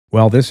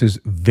Well, this is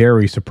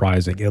very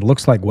surprising. It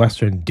looks like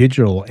Western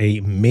Digital, a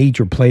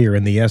major player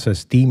in the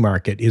SSD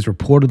market, is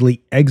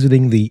reportedly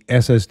exiting the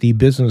SSD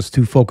business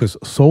to focus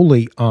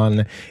solely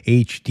on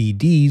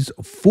HDDs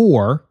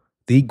for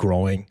the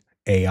growing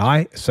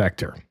AI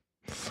sector.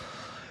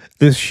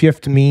 This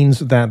shift means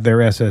that their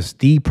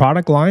SSD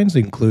product lines,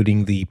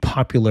 including the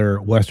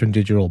popular Western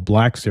Digital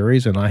Black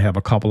Series, and I have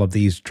a couple of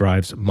these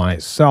drives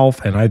myself,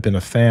 and I've been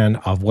a fan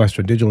of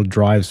Western Digital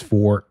drives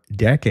for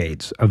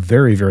decades, a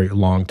very, very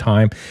long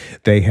time.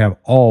 They have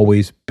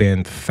always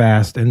been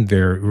fast and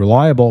very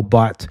reliable,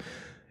 but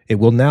it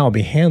will now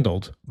be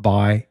handled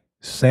by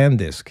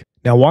SanDisk.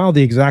 Now, while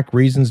the exact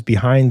reasons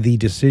behind the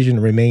decision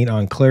remain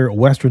unclear,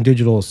 Western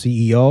Digital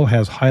CEO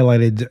has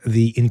highlighted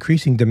the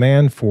increasing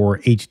demand for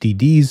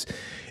HDDs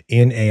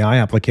in AI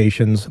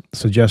applications,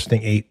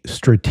 suggesting a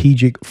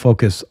strategic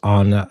focus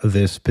on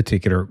this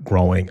particular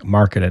growing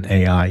market. And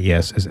AI,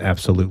 yes, is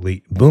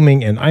absolutely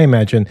booming, and I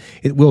imagine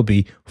it will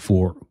be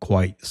for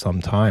quite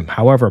some time.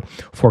 However,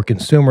 for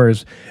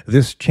consumers,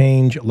 this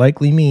change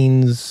likely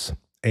means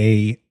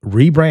a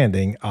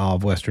rebranding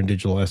of Western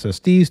Digital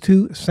SSDs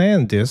to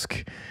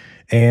SanDisk,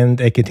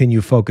 and a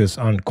continued focus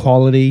on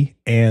quality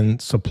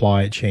and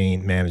supply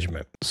chain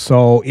management.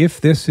 So if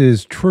this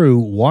is true,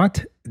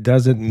 what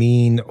does it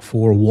mean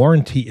for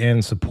warranty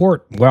and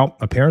support? Well,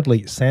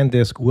 apparently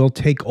SanDisk will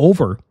take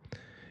over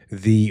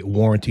the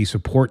warranty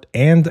support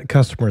and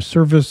customer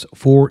service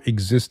for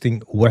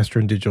existing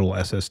Western Digital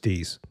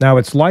SSDs. Now,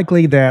 it's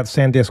likely that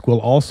SanDisk will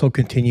also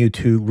continue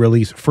to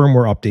release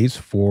firmware updates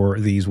for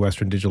these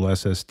Western Digital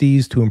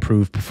SSDs to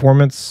improve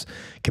performance,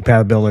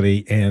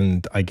 compatibility,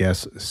 and I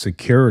guess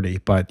security.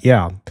 But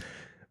yeah,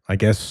 I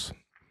guess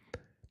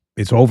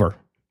it's over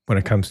when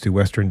it comes to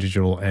Western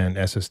Digital and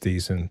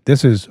SSDs, and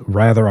this is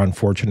rather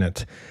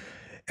unfortunate.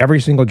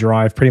 Every single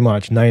drive, pretty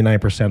much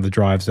 99% of the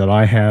drives that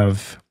I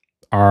have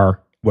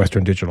are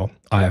Western Digital.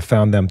 I have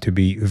found them to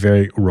be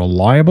very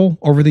reliable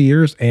over the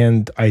years,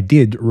 and I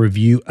did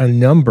review a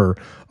number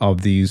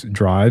of these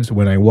drives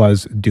when I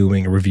was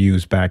doing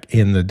reviews back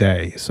in the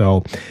day.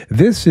 So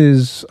this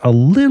is a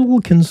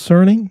little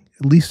concerning,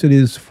 at least it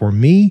is for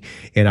me,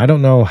 and I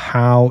don't know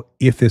how,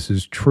 if this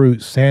is true,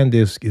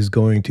 SanDisk is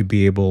going to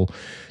be able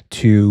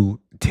to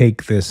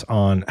take this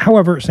on.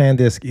 However,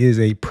 SanDisk is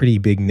a pretty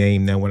big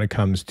name now when it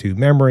comes to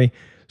memory,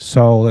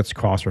 so let's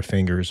cross our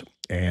fingers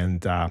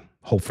and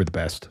hope for the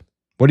best.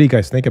 What do you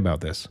guys think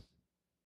about this?